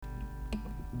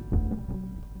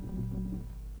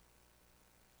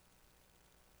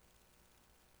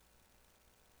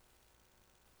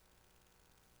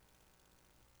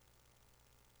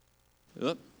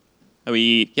Oop.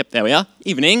 Yep, there we are.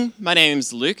 Evening. My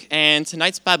name's Luke, and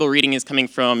tonight's Bible reading is coming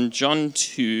from John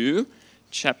 2,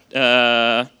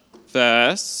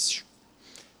 verse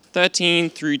 13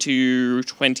 through to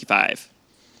 25.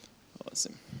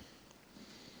 Awesome.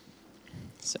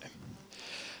 So,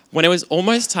 when it was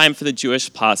almost time for the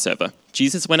Jewish Passover,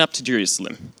 Jesus went up to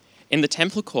Jerusalem. In the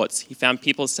temple courts, he found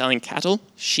people selling cattle,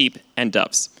 sheep, and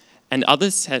doves, and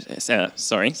others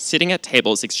sitting at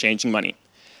tables exchanging money.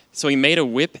 So he made a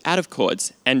whip out of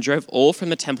cords and drove all from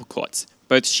the temple courts,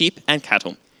 both sheep and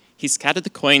cattle. He scattered the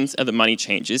coins of the money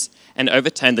changers and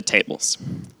overturned the tables.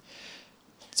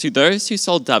 To those who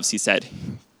sold doves, he said,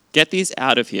 "Get these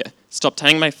out of here. Stop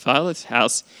turning my Father's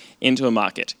house into a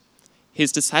market."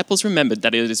 His disciples remembered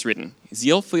that it is written,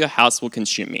 "Zeal for your house will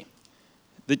consume me."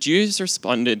 The Jews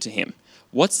responded to him,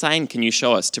 "What sign can you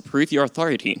show us to prove your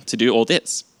authority to do all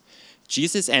this?"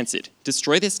 Jesus answered,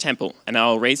 "Destroy this temple, and I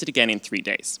will raise it again in 3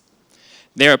 days."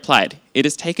 They replied, "It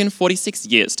has taken 46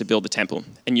 years to build the temple,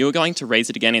 and you are going to raise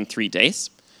it again in 3 days?"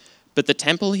 But the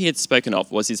temple he had spoken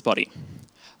of was his body.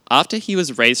 After he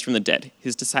was raised from the dead,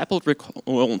 his disciples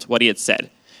recalled what he had said.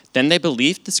 Then they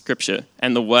believed the scripture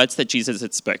and the words that Jesus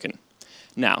had spoken.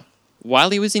 Now, while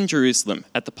he was in Jerusalem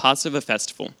at the Passover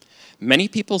festival, many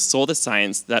people saw the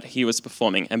signs that he was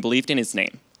performing and believed in his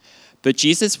name. But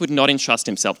Jesus would not entrust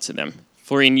himself to them,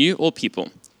 for he knew all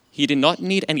people. He did not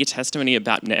need any testimony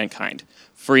about mankind,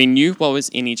 for he knew what was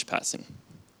in each person.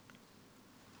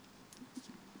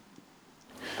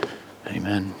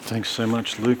 Amen. Thanks so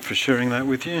much, Luke, for sharing that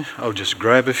with you. I'll just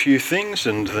grab a few things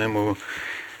and then we'll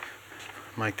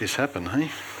make this happen, hey?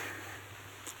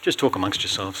 Just talk amongst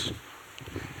yourselves.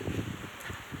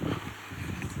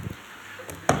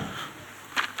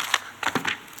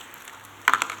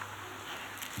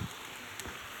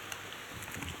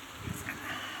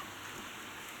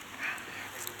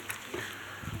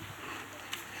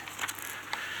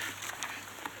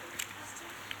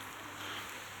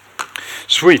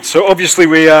 Sweet. So obviously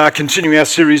we are continuing our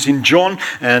series in John,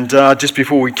 and just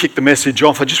before we kick the message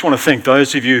off, I just want to thank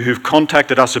those of you who've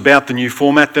contacted us about the new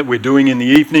format that we're doing in the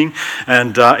evening,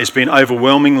 and it's been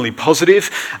overwhelmingly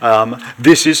positive.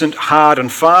 This isn't hard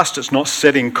and fast, it's not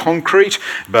set in concrete,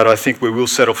 but I think we will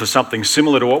settle for something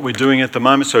similar to what we're doing at the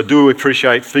moment, so I do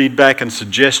appreciate feedback and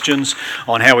suggestions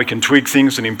on how we can tweak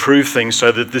things and improve things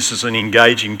so that this is an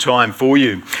engaging time for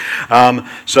you.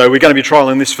 So we're going to be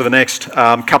trialling this for the next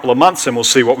couple of months, and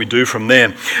we'll see what we do from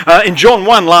there. In John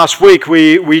 1 last week,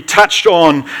 we touched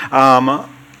on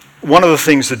one of the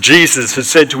things that Jesus had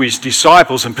said to his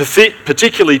disciples, and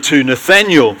particularly to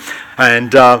Nathanael.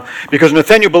 And because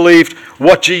Nathanael believed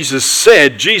what Jesus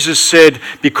said,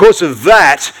 "Because of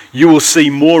that, you will see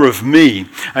more of me."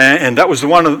 And that was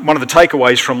one of the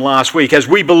takeaways from last week. As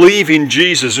we believe in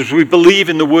Jesus, as we believe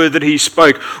in the word that he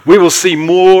spoke, we will see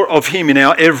more of him in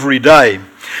our everyday.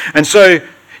 And so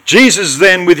Jesus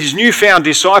then, with his newfound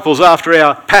disciples after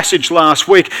our passage last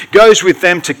week, goes with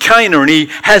them to Cana, and he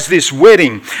has this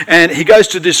wedding. And he goes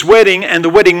to this wedding, and the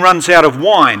wedding runs out of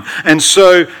wine. And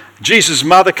so Jesus'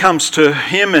 mother comes to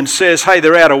him and says, "Hey,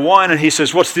 they're out of wine." And he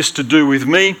says, "What's this to do with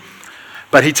me?"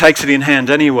 But he takes it in hand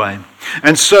anyway.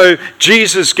 And so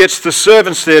Jesus gets the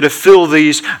servants there to fill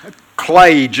these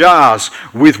clay jars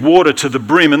with water to the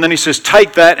brim, and then he says,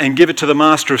 "Take that and give it to the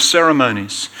master of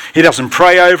ceremonies." He doesn't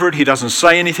pray over it, he doesn't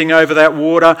say anything over that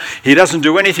water, he doesn't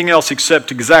do anything else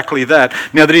except exactly that.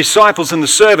 Now the disciples and the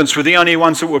servants were the only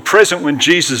ones that were present when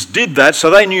Jesus did that, so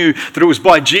they knew that it was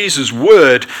by Jesus'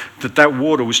 word that that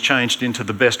water was changed into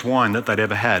the best wine that they'd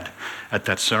ever had at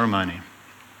that ceremony.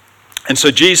 And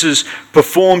so Jesus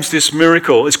performs this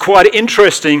miracle. It's quite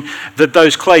interesting that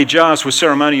those clay jars were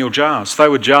ceremonial jars. They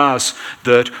were jars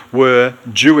that were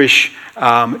Jewish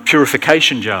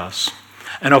purification jars.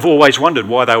 And I've always wondered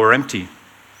why they were empty.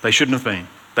 They shouldn't have been.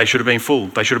 They should have been full.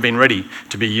 They should have been ready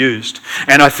to be used.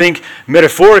 And I think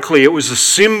metaphorically it was a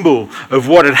symbol of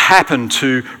what had happened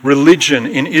to religion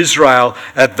in Israel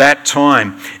at that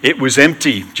time. It was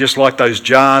empty, just like those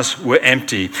jars were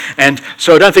empty. And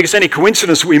so I don't think it's any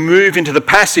coincidence that we move into the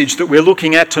passage that we're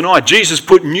looking at tonight. Jesus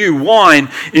put new wine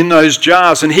in those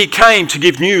jars, and he came to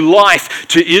give new life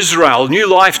to Israel, new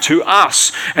life to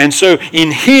us. And so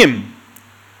in him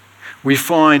we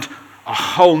find a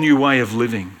whole new way of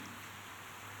living.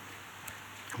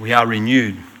 We are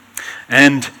renewed.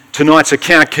 And tonight's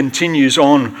account continues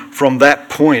on from that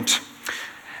point.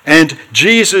 And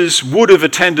Jesus would have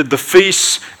attended the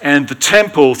feasts and the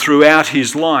temple throughout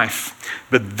his life.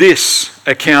 But this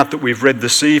account that we've read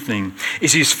this evening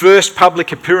is his first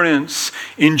public appearance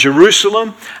in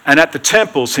Jerusalem and at the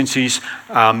temple since his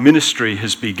ministry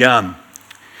has begun.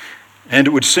 And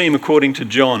it would seem, according to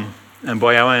John, and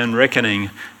by our own reckoning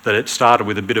that it started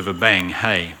with a bit of a bang.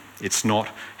 Hey, it's not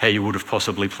how you would have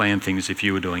possibly planned things if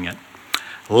you were doing it.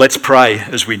 Let's pray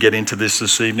as we get into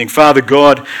this evening. Father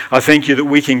God, I thank you that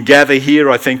we can gather here.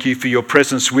 I thank you for your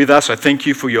presence with us. I thank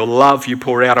you for your love you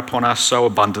pour out upon us so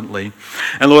abundantly.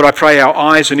 And Lord, I pray our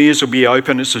eyes and ears will be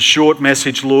open. It's a short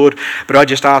message, Lord, but I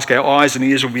just ask our eyes and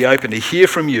ears will be open to hear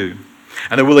from you,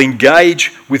 and that we'll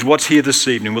engage with what's here this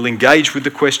evening. We'll engage with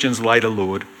the questions later,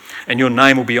 Lord, and your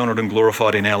name will be honoured and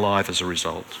glorified in our life as a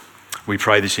result. We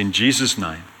pray this in Jesus'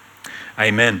 name.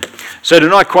 Amen. So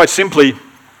tonight, quite simply,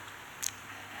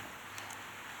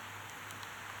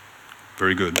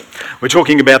 very good. We're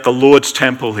talking about the Lord's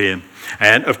temple here.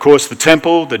 And of course, the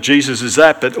temple that Jesus is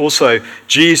at, but also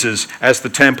Jesus as the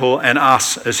temple and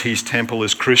us as his temple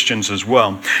as Christians as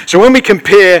well. So when we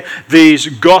compare these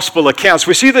gospel accounts,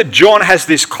 we see that John has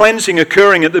this cleansing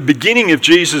occurring at the beginning of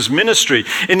Jesus' ministry.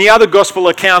 In the other gospel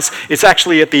accounts, it's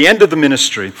actually at the end of the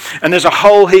ministry. And there's a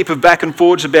whole heap of back and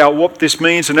forwards about what this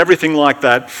means and everything like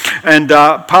that. And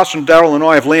Pastor Darrell and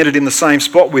I have landed in the same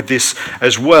spot with this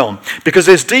as well. Because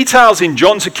there's details in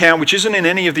John's account which isn't in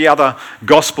any of the other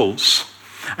gospels.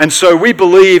 And so we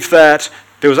believe that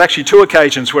there was actually 2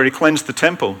 occasions where he cleansed the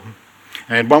temple.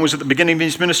 And one was at the beginning of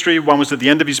his ministry, one was at the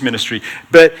end of his ministry.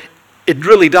 But it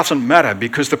really doesn't matter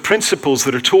because the principles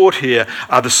that are taught here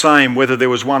are the same whether there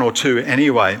was 1 or 2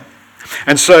 anyway.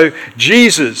 And so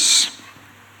Jesus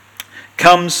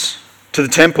comes to the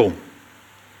temple.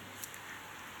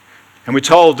 And we're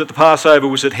told that the Passover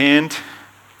was at hand.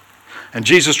 And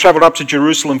Jesus travelled up to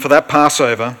Jerusalem for that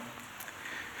Passover.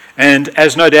 And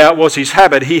as no doubt was his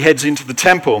habit, he heads into the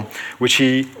temple, which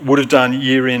he would have done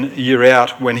year in, year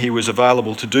out when he was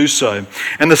available to do so.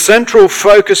 And the central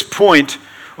focus point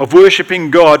of worshipping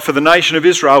God for the nation of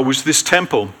Israel was this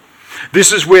temple.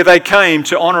 This is where they came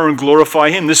to honour and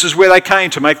glorify him. This is where they came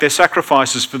to make their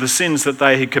sacrifices for the sins that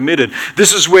they had committed.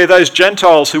 This is where those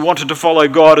Gentiles who wanted to follow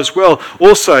God as well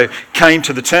also came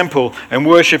to the temple and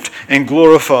worshipped and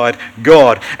glorified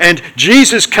God. And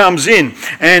Jesus comes in,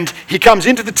 and he comes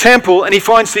into the temple and he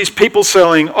finds these people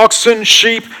selling oxen,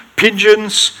 sheep,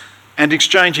 pigeons, and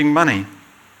exchanging money.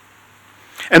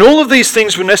 And all of these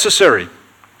things were necessary.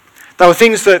 They were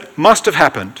things that must have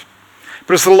happened.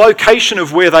 But it's the location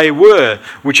of where they were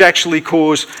which actually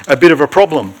caused a bit of a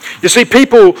problem. You see,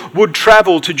 people would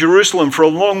travel to Jerusalem for a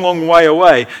long, long way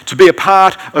away to be a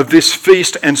part of this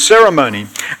feast and ceremony,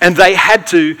 and they had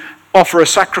to offer a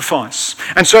sacrifice.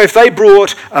 And so if they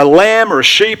brought a lamb or a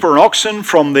sheep or an oxen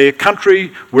from their country,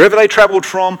 wherever they travelled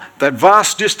from, that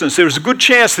vast distance, there was a good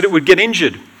chance that it would get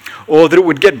injured, or that it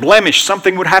would get blemished,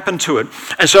 something would happen to it.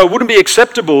 And so it wouldn't be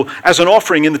acceptable as an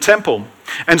offering in the temple.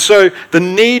 And so the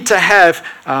need to have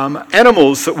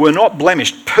animals that were not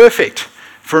blemished, perfect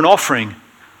for an offering,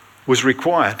 was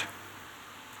required.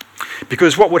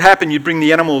 Because what would happen, you'd bring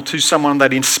the animal to someone,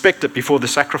 they'd inspect it before the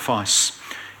sacrifice.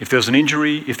 If there was an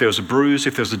injury, if there was a bruise,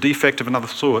 if there was a defect of another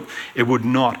sort, it would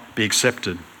not be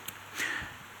accepted.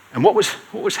 And what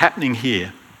was happening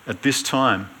here at this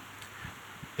time?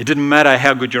 It didn't matter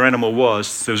how good your animal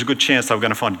was, there was a good chance they were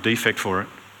going to find a defect for it.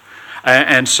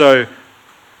 And so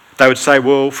they would say,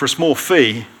 well, for a small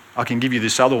fee, I can give you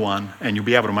this other one and you'll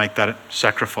be able to make that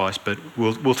sacrifice, but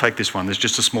we'll take this one. There's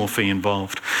just a small fee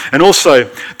involved. And also,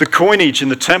 the coinage in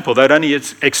the temple, they'd only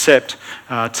accept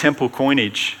temple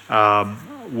coinage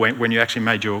when you actually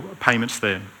made your payments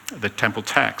there, the temple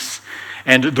tax.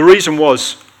 And the reason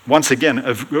was, once again,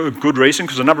 a good reason,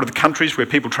 because a number of the countries where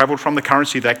people travelled from, the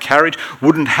currency they carried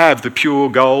wouldn't have the pure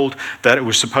gold that it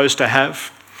was supposed to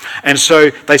have. And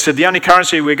so they said the only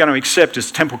currency we're going to accept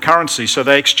is temple currency. So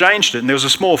they exchanged it, and there was a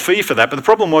small fee for that. But the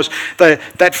problem was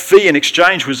that fee in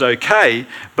exchange was okay,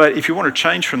 but if you want to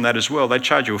change from that as well, they'd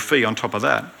charge you a fee on top of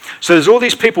that. So there's all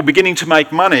these people beginning to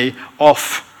make money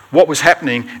off what was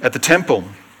happening at the temple.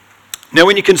 Now,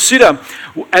 when you consider,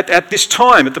 at this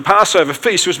time, at the Passover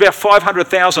feast, there was about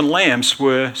 500,000 lambs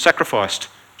were sacrificed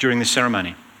during this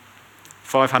ceremony.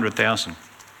 500,000.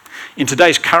 In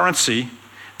today's currency,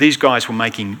 these guys were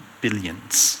making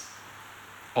billions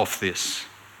off this.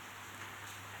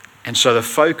 And so the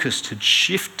focus had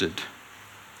shifted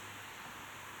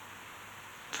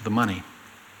to the money,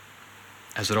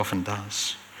 as it often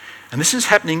does. And this is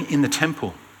happening in the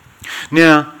temple.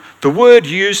 Now, the word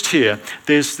used here,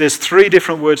 there's 3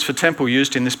 different words for temple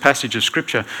used in this passage of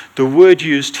Scripture. The word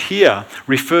used here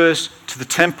refers to the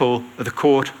temple of the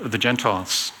court of the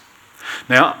Gentiles.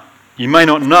 Now, you may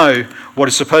not know what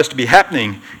is supposed to be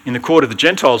happening in the court of the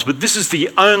Gentiles, but this is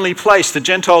the only place the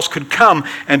Gentiles could come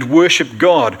and worship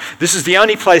God. This is the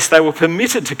only place they were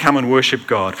permitted to come and worship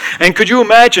God. And could you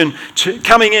imagine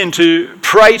coming in to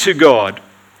pray to God,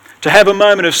 to have a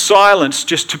moment of silence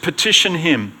just to petition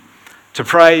him, to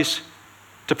praise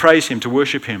him, to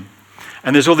worship him.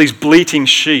 And there's all these bleating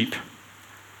sheep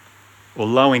or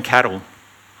lowing cattle,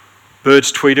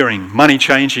 birds tweetering, money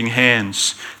changing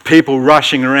hands, people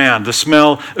rushing around, the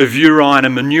smell of urine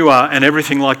and manure and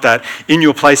everything like that in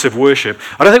your place of worship.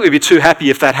 I don't think we'd be too happy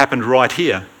if that happened right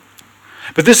here.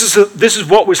 But this is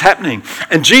what was happening.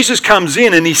 And Jesus comes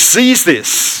in and he sees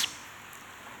this.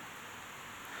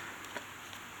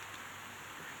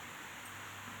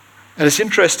 And it's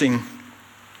interesting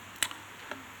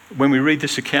when we read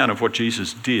this account of what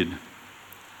Jesus did,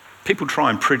 people try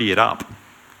and pretty it up.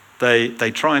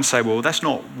 They try and say, well, that's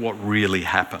not what really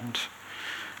happened.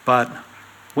 But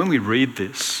when we read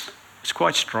this, it's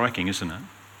quite striking, isn't it?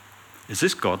 Is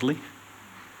this godly?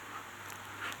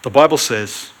 The Bible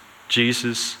says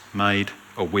Jesus made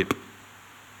a whip.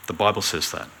 The Bible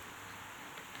says that.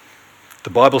 The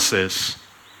Bible says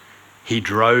he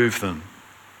drove them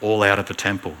all out of the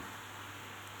temple.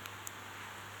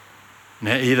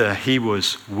 Now, either he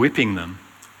was whipping them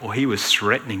or he was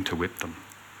threatening to whip them.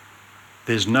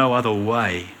 There's no other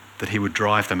way that he would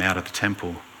drive them out of the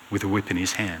temple with a whip in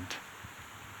his hand.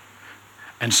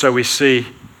 And so we see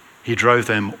he drove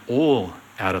them all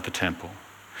out of the temple.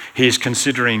 He is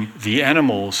considering the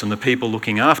animals and the people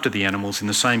looking after the animals in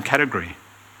the same category.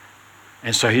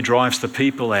 And so he drives the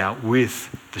people out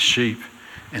with the sheep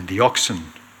and the oxen.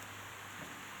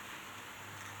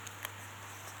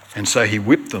 And so he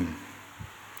whipped them,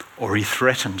 or he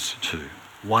threatened to,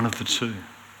 one of the two.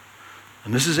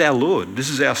 And this is our Lord, this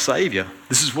is our Saviour,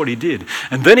 this is what he did.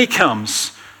 And then he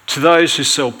comes to those who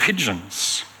sell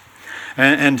pigeons.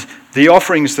 And the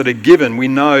offerings that are given, we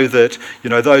know that,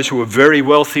 those who were very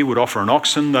wealthy would offer an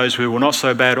oxen, those who were not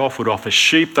so bad off would offer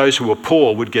sheep, those who were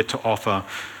poor would get to offer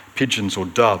pigeons or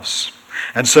doves.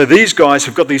 And so these guys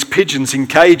have got these pigeons in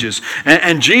cages,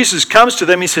 and Jesus comes to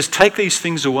them, he says, take these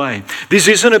things away. This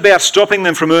isn't about stopping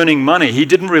them from earning money. He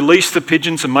didn't release the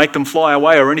pigeons and make them fly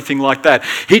away or anything like that.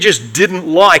 He just didn't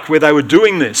like where they were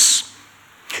doing this.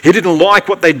 He didn't like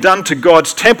what they'd done to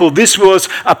God's temple. This was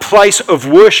a place of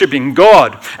worshipping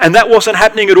God, and that wasn't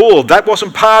happening at all. That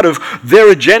wasn't part of their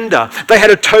agenda. They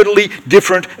had a totally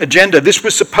different agenda. This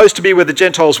was supposed to be where the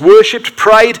Gentiles worshipped,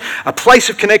 prayed, a place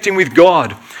of connecting with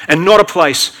God, and not a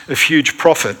place of huge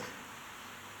profit.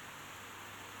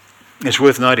 It's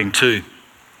worth noting too,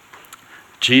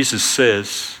 Jesus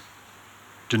says,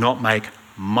 do not make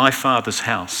my Father's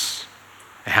house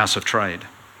a house of trade.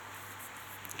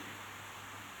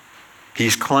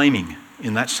 He's claiming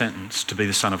in that sentence to be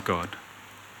the Son of God.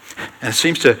 And it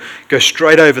seems to go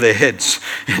straight over their heads.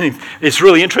 It's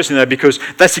really interesting though, because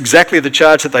that's exactly the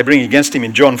charge that they bring against him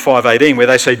in John 5:18, where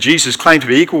they say Jesus claimed to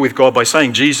be equal with God by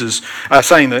saying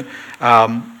that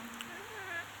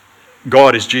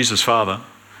God is Jesus' Father.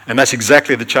 And that's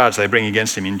exactly the charge they bring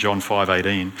against him in John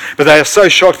 5:18. But they are so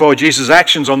shocked by Jesus'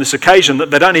 actions on this occasion that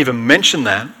they don't even mention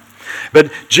that.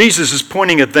 But Jesus is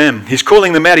pointing at them. He's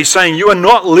calling them out. He's saying, you are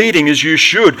not leading as you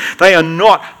should. They are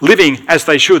not living as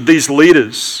they should, these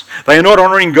leaders. They are not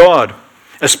honouring God,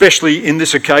 especially in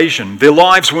this occasion. Their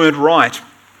lives weren't right.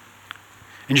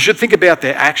 And you should think about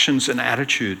their actions and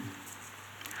attitude.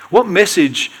 What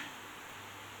message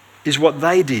is what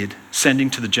they did sending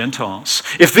to the Gentiles?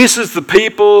 If this is the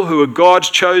people who are God's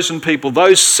chosen people,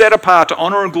 those set apart to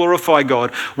honour and glorify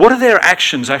God, what do their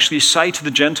actions actually say to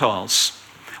the Gentiles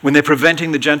when they're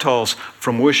preventing the Gentiles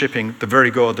from worshipping the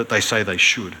very God that they say they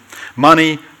should?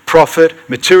 Money, profit,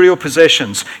 material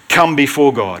possessions come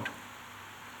before God.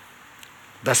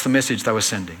 That's the message they were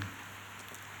sending.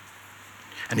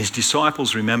 And his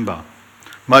disciples remember,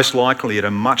 most likely at a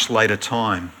much later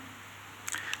time,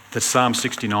 that Psalm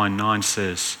 69:9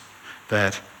 says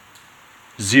that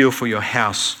zeal for your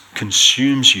house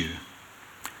consumes you.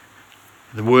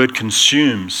 The word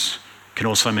consumes can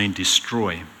also mean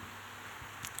destroy.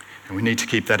 And we need to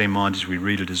keep that in mind as we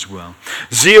read it as well.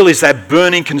 Zeal is that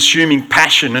burning, consuming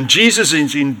passion. And Jesus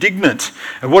is indignant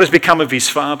at what has become of his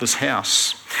Father's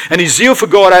house. And his zeal for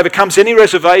God overcomes any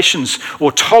reservations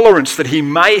or tolerance that he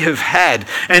may have had.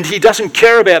 And he doesn't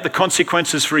care about the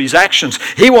consequences for his actions.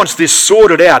 He wants this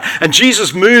sorted out. And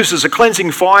Jesus moves as a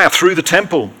cleansing fire through the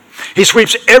temple. He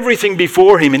sweeps everything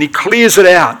before him and he clears it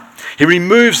out. He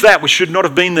removes that which should not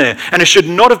have been there. And it should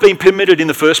not have been permitted in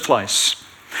the first place.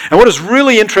 And what is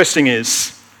really interesting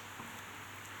is,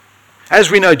 as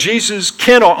we know, Jesus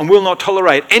cannot and will not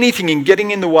tolerate anything in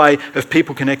getting in the way of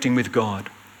people connecting with God.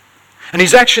 And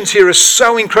his actions here are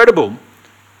so incredible,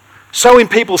 so in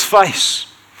people's face,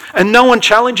 and no one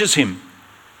challenges him.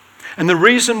 And the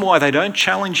reason why they don't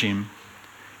challenge him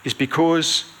is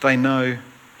because they know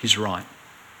he's right.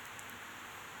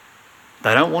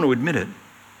 They don't want to admit it,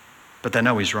 but they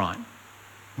know he's right.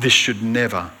 This should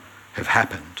never have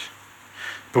happened.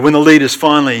 But when the leaders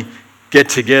finally get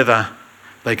together,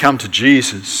 they come to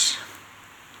Jesus,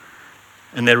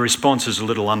 and their response is a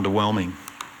little underwhelming.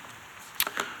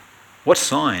 What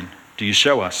sign do you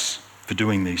show us for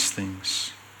doing these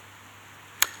things?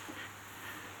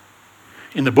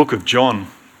 In the book of John,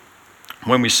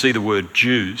 when we see the word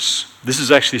Jews, this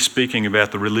is actually speaking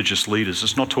about the religious leaders.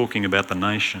 It's not talking about the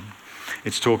nation.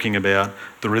 It's talking about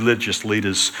the religious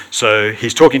leaders. So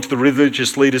he's talking to the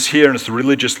religious leaders here, and it's the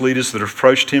religious leaders that have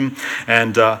approached him.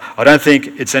 And I don't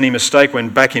think it's any mistake when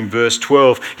back in verse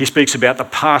 12, he speaks about the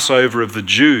Passover of the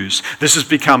Jews. This has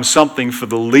become something for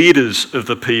the leaders of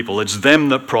the people. It's them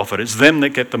that profit. It's them that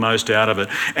get the most out of it.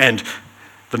 And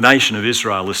the nation of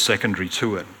Israel is secondary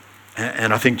to it.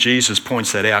 And I think Jesus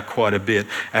points that out quite a bit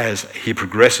as he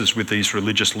progresses with these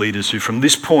religious leaders who from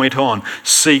this point on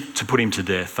seek to put him to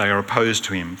death. They are opposed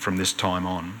to him from this time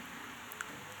on.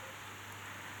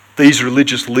 These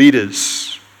religious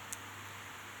leaders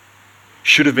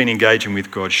should have been engaging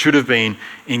with God, should have been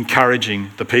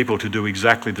encouraging the people to do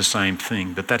exactly the same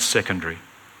thing, but that's secondary.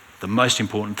 The most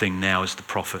important thing now is the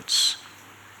prophets.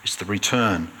 It's the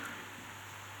return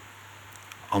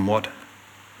on what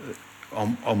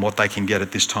they can get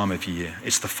at this time of year.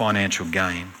 It's the financial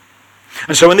gain.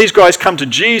 And so when these guys come to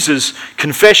Jesus,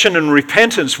 confession and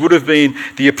repentance would have been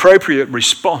the appropriate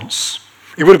response.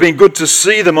 It would have been good to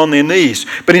see them on their knees.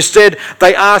 But instead,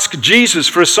 they ask Jesus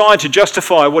for a sign to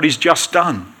justify what he's just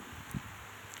done.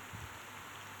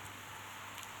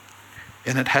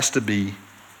 And it has to be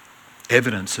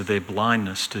evidence of their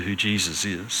blindness to who Jesus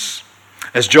is.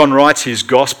 As John writes his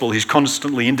gospel, he's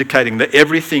constantly indicating that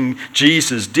everything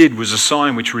Jesus did was a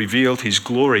sign which revealed his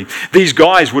glory. These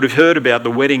guys would have heard about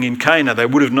the wedding in Cana. They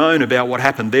would have known about what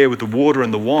happened there with the water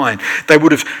and the wine. They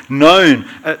would have known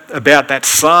about that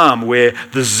psalm where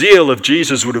the zeal of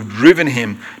Jesus would have driven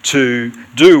him to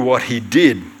do what he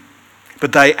did.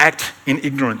 But they act in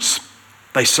ignorance.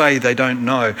 They say they don't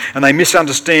know, and they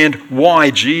misunderstand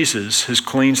why Jesus has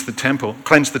cleansed the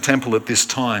temple at this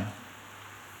time.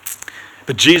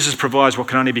 But Jesus provides what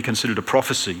can only be considered a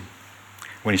prophecy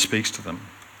when he speaks to them.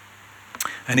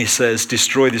 And he says,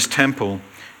 destroy this temple,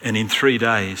 and in 3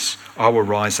 days I will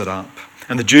rise it up.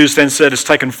 And the Jews then said, it's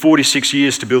taken 46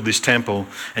 years to build this temple,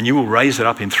 and you will raise it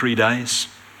up in 3 days.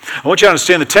 I want you to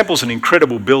understand the temple's an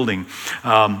incredible building.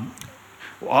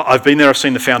 I've been there, I've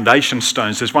seen the foundation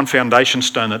stones. There's one foundation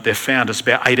stone that they've found that's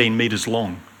about 18 metres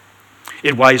long.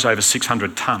 It weighs over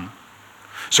 600 tonne.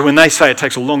 So when they say it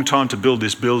takes a long time to build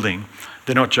this building,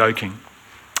 they're not joking.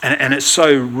 And it's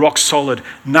so rock solid,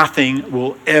 nothing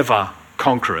will ever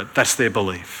conquer it. That's their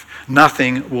belief.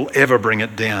 Nothing will ever bring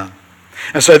it down.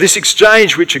 And so this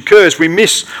exchange which occurs, we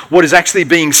miss what is actually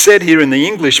being said here in the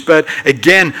English, but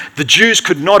again, the Jews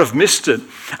could not have missed it.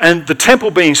 And the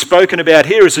temple being spoken about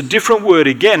here is a different word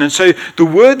again. And so the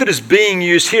word that is being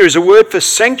used here is a word for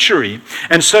sanctuary.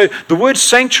 And so the word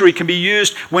sanctuary can be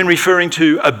used when referring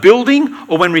to a building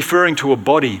or when referring to a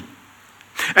body.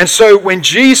 And so when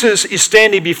Jesus is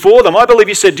standing before them, I believe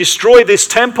he said, destroy this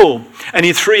temple, and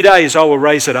in 3 days I will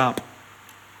raise it up.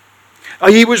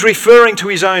 He was referring to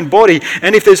his own body.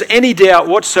 And if there's any doubt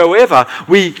whatsoever,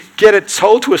 we get it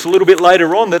told to us a little bit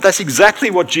later on that that's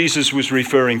exactly what Jesus was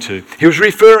referring to. He was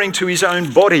referring to his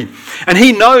own body. And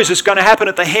he knows it's going to happen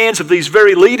at the hands of these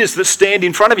very leaders that stand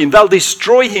in front of him. They'll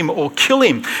destroy him or kill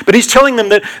him. But he's telling them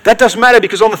that that doesn't matter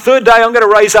because on the 3rd day I'm going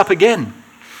to raise up again.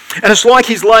 And it's like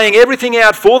he's laying everything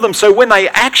out for them. So when they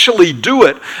actually do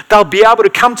it, they'll be able to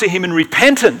come to him in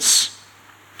repentance,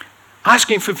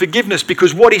 asking for forgiveness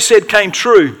because what he said came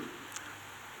true.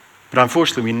 But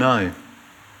unfortunately we know,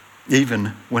 even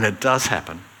when it does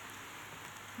happen,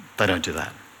 they don't do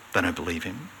that. They don't believe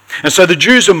him. And so the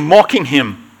Jews are mocking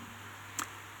him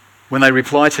when they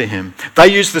reply to him. They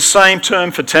use the same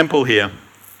term for temple here.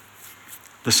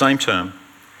 The same term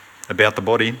about the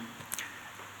body.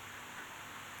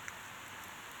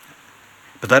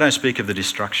 But they don't speak of the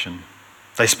destruction.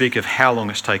 They speak of how long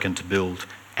it's taken to build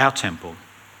our temple.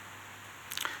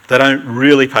 They don't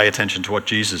really pay attention to what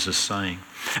Jesus is saying.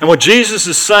 And what Jesus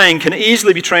is saying can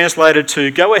easily be translated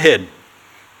to, go ahead,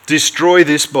 destroy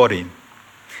this body.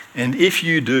 And if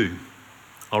you do,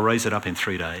 I'll raise it up in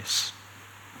 3 days.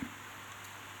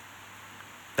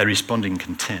 They respond in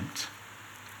contempt.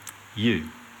 You,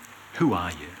 who are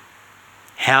you?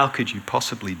 How could you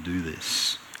possibly do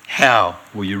this? How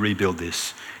will you rebuild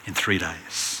this in 3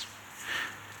 days?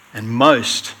 And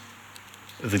most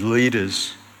of the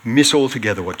leaders miss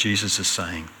altogether what Jesus is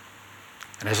saying.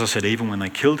 And as I said, even when they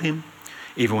killed him,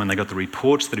 even when they got the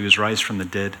reports that he was raised from the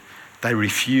dead, they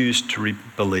refused to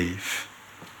believe.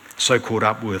 So caught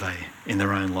up were they in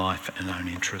their own life and own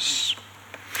interests.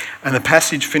 And the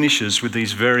passage finishes with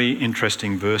these very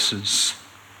interesting verses.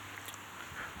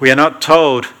 We are not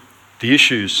told the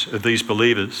issues of these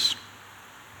believers.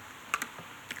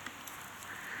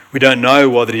 We don't know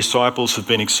why the disciples have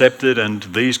been accepted and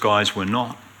these guys were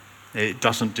not. It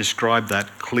doesn't describe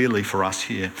that clearly for us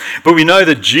here. But we know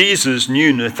that Jesus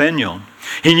knew Nathanael.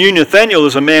 He knew Nathanael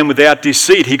as a man without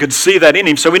deceit. He could see that in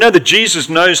him. So we know that Jesus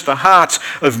knows the hearts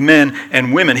of men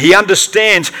and women. He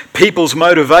understands people's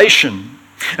motivation.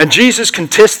 And Jesus can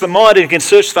test the mind and can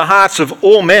search the hearts of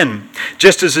all men,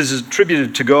 just as is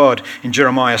attributed to God in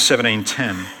Jeremiah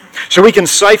 17:10. So we can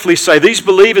safely say these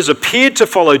believers appeared to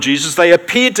follow Jesus. They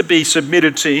appeared to be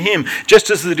submitted to him, just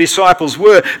as the disciples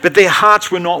were, but their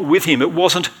hearts were not with him. It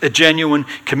wasn't a genuine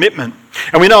commitment.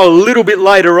 And we know a little bit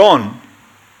later on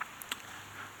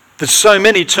that so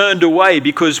many turned away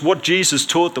because what Jesus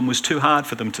taught them was too hard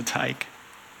for them to take.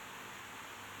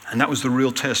 And that was the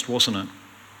real test, wasn't it?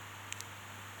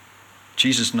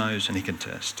 Jesus knows and he can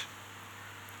test.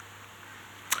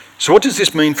 So what does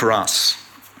this mean for us?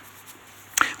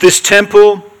 This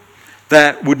temple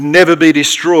that would never be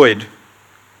destroyed,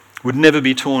 would never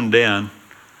be torn down,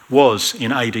 was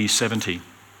in AD 70.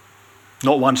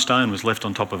 Not one stone was left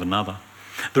on top of another.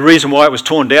 The reason why it was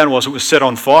torn down was it was set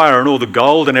on fire and all the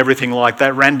gold and everything like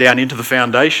that ran down into the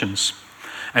foundations.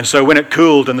 And so when it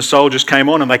cooled and the soldiers came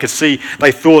on and they could see,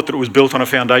 they thought that it was built on a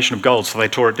foundation of gold, so they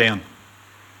tore it down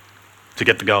to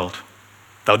get the gold.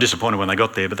 They were disappointed when they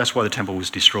got there, but that's why the temple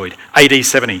was destroyed. AD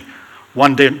 70,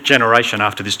 one generation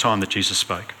after this time that Jesus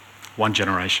spoke. One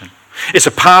generation. It's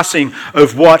a passing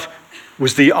of what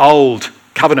was the old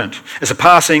covenant. It's a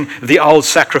passing of the old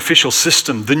sacrificial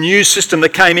system. The new system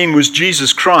that came in was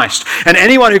Jesus Christ. And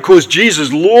anyone who calls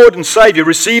Jesus Lord and Saviour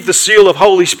receive the seal of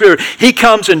Holy Spirit. He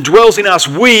comes and dwells in us.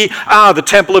 We are the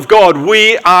temple of God.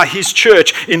 We are his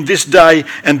church in this day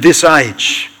and this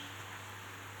age.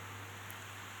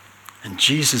 And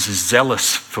Jesus is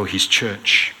zealous for his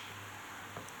church.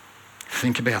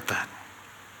 Think about that.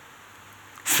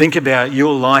 Think about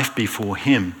your life before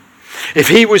him. If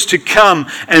he was to come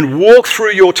and walk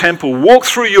through your temple, walk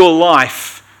through your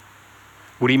life,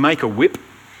 would he make a whip?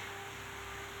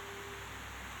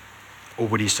 Or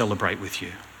would he celebrate with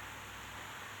you?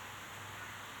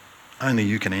 Only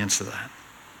you can answer that.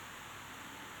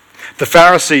 The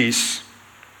Pharisees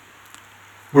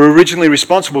were originally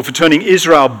responsible for turning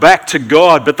Israel back to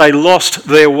God, but they lost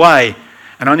their way.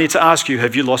 And I need to ask you,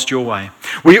 have you lost your way?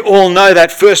 We all know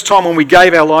that first time when we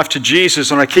gave our life to Jesus,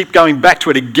 and I keep going back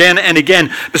to it again and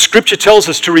again. The scripture tells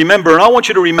us to remember, and I want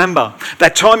you to remember,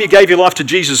 that time you gave your life to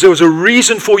Jesus, there was a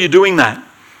reason for you doing that.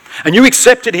 And you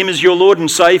accepted him as your Lord and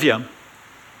Saviour.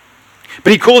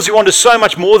 But he calls you on to so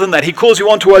much more than that. He calls you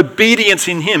on to obedience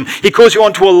in him. He calls you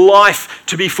on to a life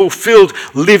to be fulfilled,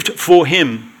 lived for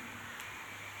him.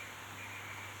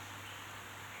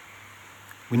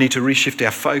 We need to reshift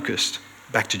our focus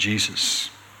back to Jesus.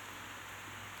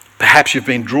 Perhaps you've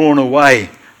been drawn away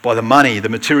by the money, the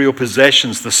material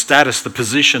possessions, the status, the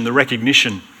position, the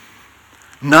recognition.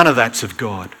 None of that's of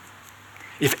God.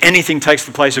 If anything takes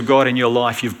the place of God in your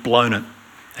life, you've blown it,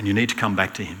 and you need to come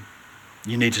back to him.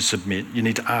 You need to submit. You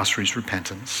need to ask for his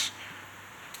repentance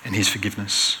and his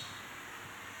forgiveness.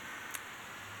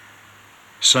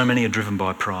 So many are driven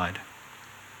by pride,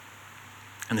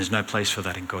 and there's no place for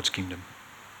that in God's kingdom.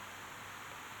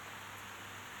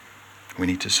 We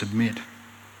need to submit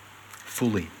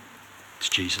fully to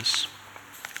Jesus.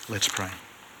 Let's pray.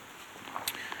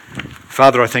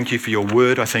 Father, I thank you for your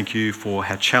word. I thank you for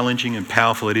how challenging and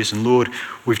powerful it is. And Lord,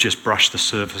 we've just brushed the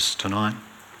surface tonight.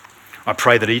 I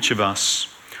pray that each of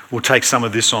us will take some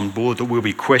of this on board, that we'll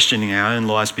be questioning our own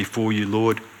lives before you,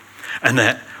 Lord, and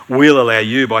that we'll allow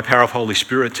you, by power of Holy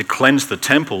Spirit, to cleanse the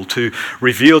temple, to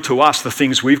reveal to us the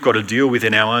things we've got to deal with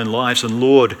in our own lives. And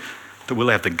Lord, that we'll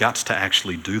have the guts to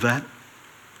actually do that.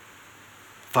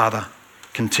 Father,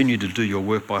 continue to do your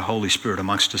work by Holy Spirit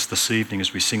amongst us this evening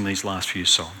as we sing these last few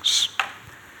songs.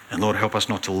 And Lord, help us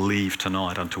not to leave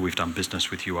tonight until we've done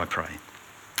business with you, I pray.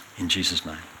 In Jesus'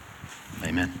 name,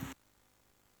 amen.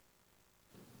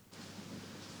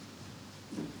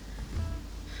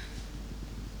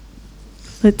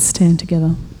 Let's stand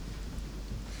together.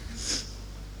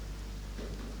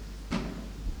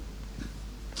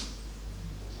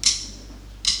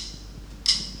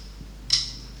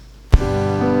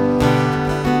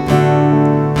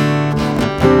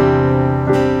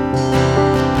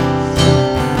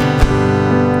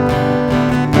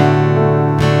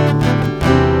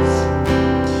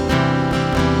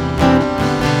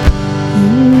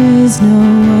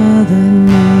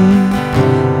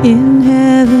 In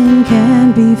heaven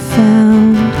can be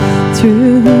found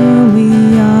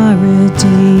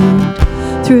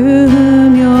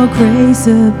grace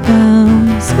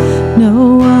abounds.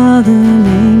 No other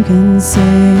name can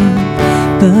save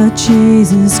but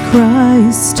Jesus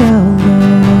Christ our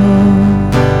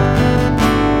Lord.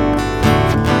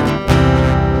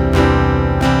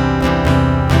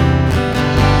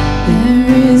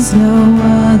 There is no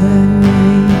other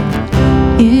name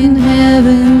in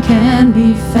heaven can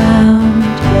be found,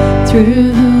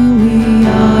 through whom we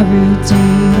are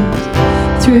redeemed,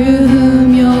 through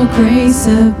whom your grace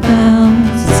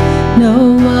abounds.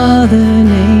 No other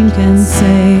name can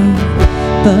save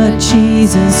but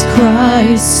Jesus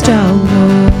Christ our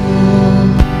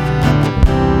Lord.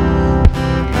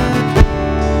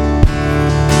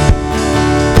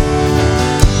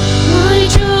 My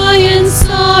joy and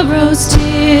sorrows,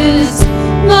 tears,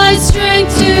 my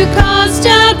strength to cast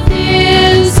out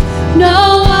fears,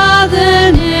 no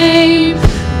other name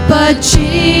but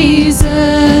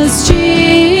Jesus,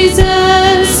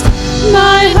 Jesus,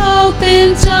 my hope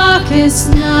in darkest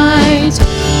night,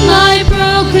 my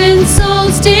broken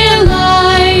soul's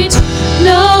delight,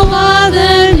 no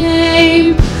other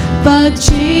name but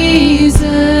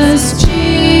Jesus, Jesus.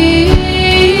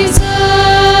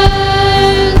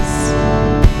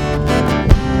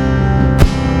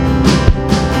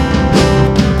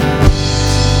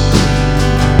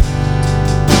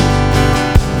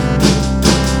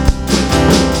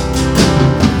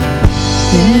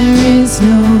 There is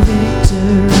no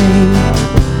victory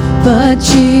but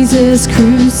Jesus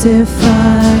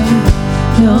crucified,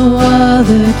 no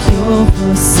other cure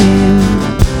for sin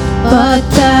but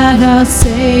that our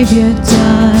Savior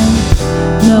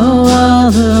died, no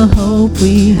other hope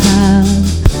we have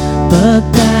but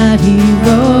that He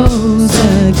rose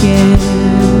again.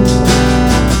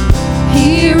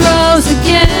 He rose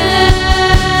again.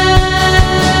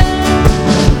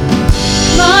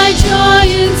 My joy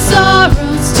and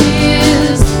sorrows,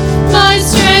 tears, my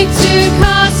strength to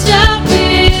cast out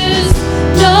fears,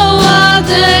 no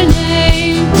other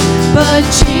name but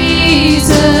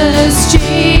Jesus,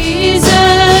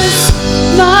 Jesus,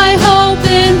 my hope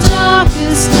in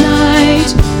darkest night,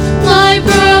 my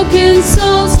broken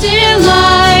soul's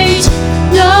delight,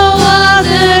 no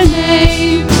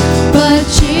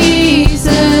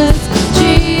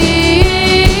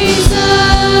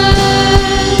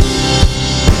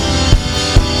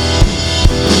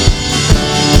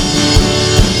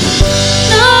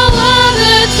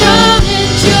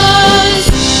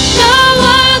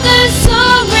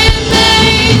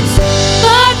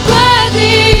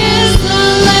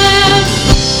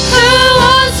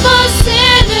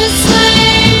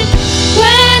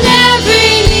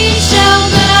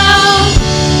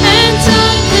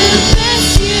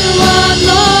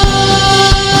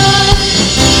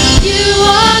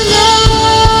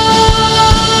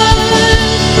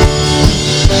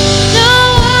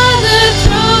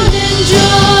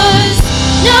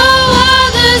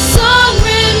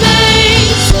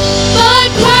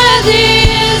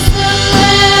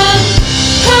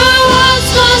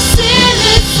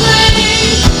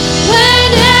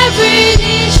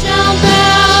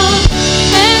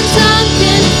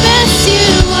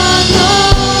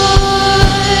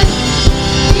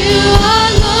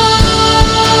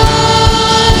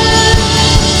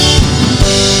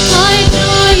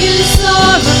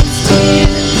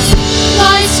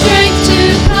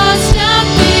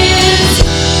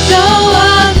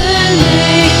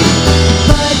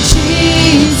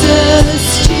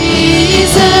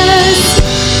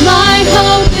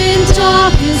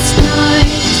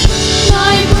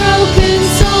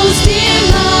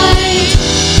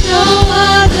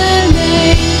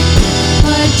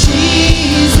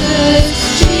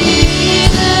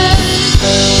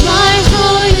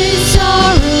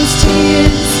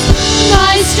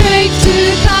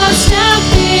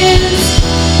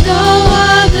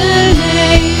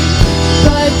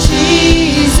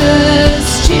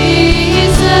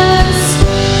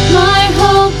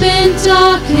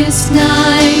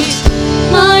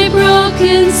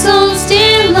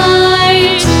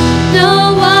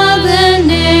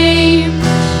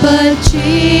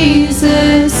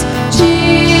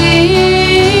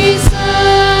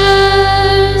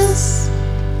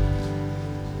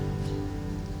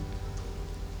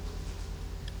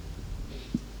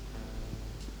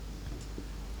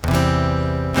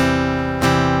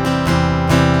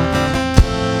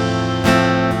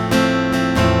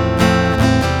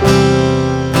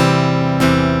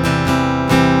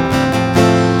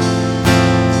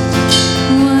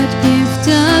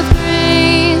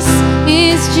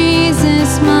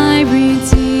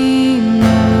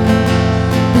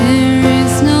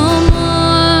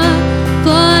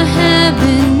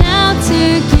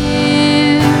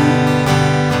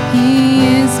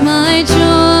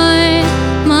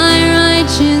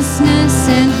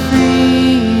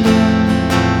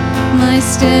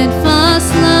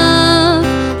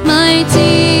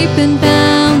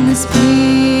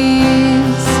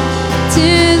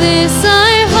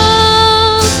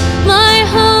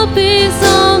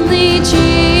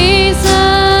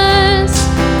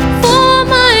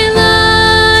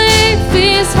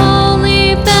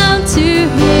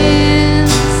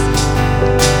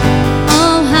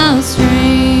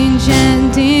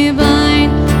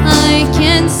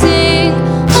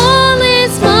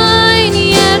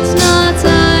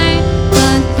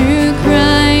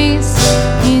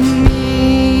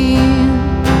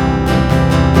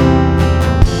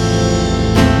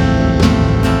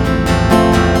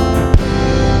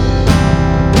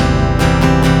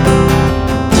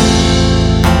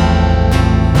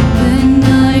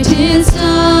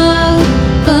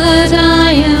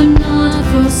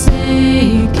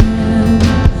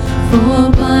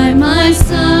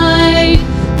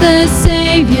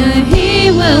Savior,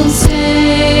 He will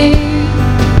save.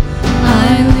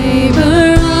 I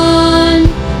labor on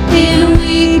in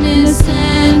weakness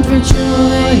and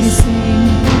rejoicing,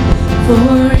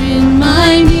 for in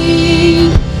my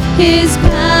need His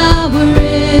power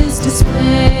is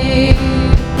displayed.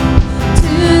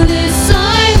 To this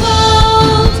I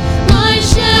hold, my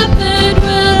shepherd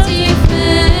will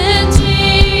defend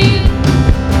me.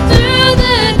 Through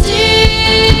the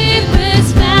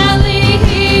deepest valley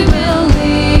He will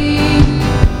lead.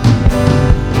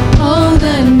 Oh,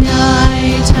 the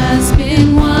night has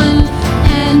been won,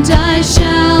 and I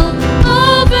shall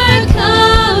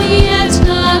overcome, yet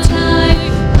not I,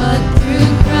 but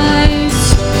through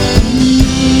Christ in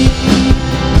me.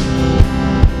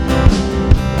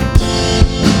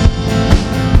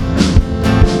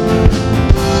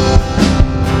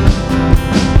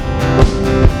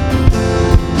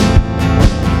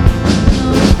 No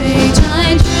fate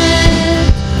I dread,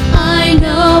 I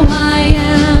know I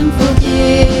am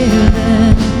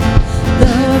forgiven.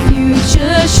 The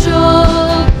future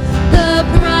sure, the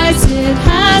price it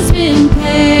has been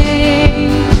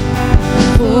paid.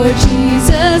 For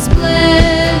Jesus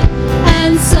bled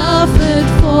and suffered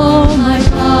for my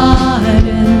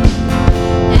pardon,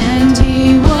 and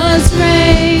He was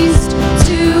raised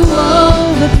to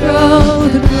overthrow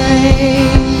the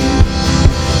grave.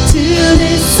 To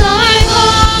this I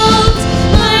hold,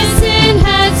 my sin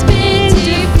has been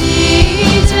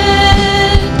defeated.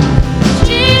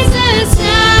 Jesus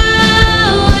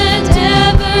now and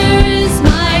ever is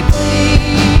my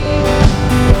plea.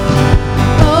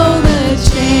 Oh, the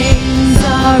chains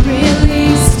are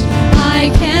released, I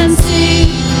can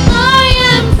see I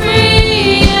am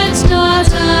free, yet not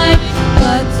I,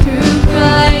 but through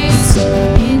Christ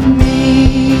in me.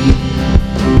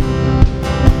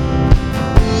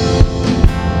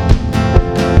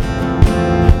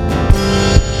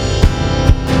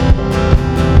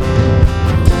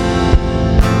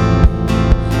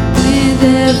 With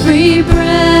every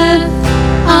breath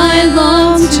I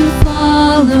long to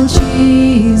follow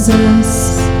Jesus,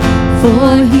 for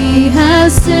He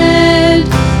has said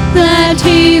that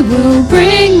He will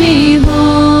bring me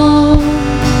home.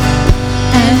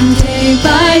 And day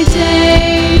by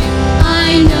day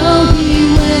I know He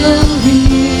will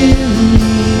renew me,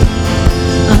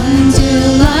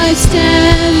 until I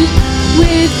stand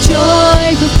with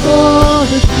joy before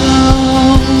the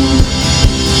throne.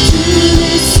 To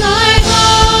this I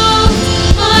hold,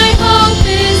 my hope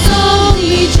is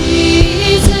only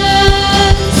Jesus.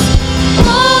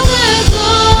 All the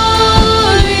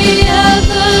glory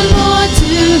evermore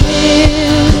to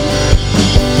Him.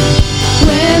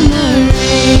 When the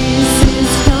race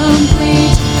is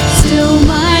complete, still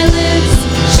my lips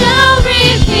shall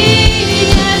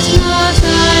repeat, yet not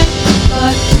I,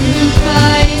 but through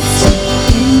Christ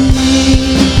in me.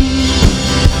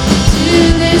 To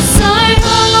this I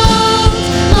hold,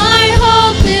 my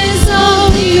hope is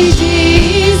only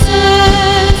Jesus.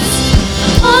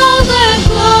 All the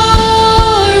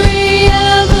glory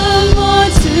evermore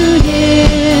to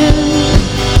Him.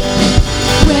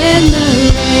 When the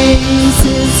race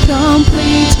is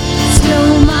complete,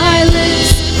 still my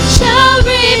lips shall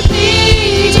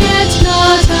repeat, yet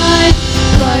not I,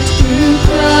 but through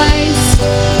Christ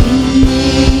in me.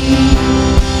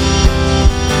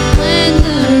 When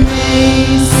the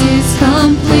race is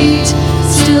complete,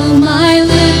 still my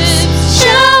lips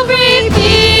shall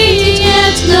repeat,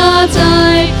 yet not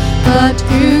I, but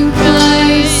through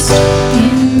Christ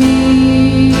in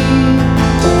me.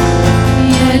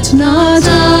 Yet not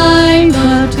I,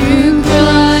 but through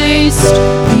Christ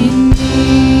in me.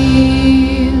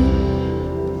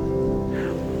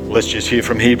 Let's just hear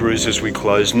from Hebrews as we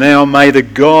close. Now may the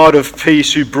God of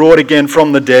peace, who brought again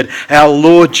from the dead our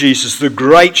Lord Jesus, the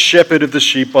great shepherd of the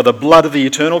sheep, by the blood of the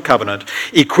eternal covenant,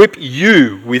 equip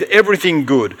you with everything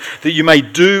good, that you may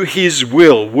do His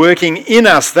will, working in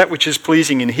us that which is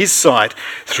pleasing in His sight,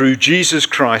 through Jesus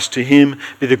Christ. To Him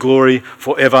be the glory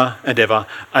forever and ever.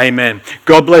 Amen.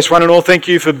 God bless one and all. Thank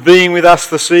you for being with us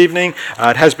this evening.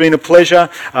 It has been a pleasure.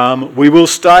 We will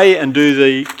stay and do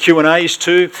the Q&As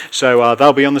too, so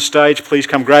they'll be on the stage. Please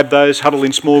come grab those, huddle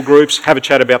in small groups, have a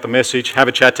chat about the message, have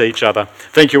a chat to each other.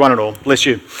 Thank you one and all. Bless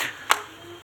you.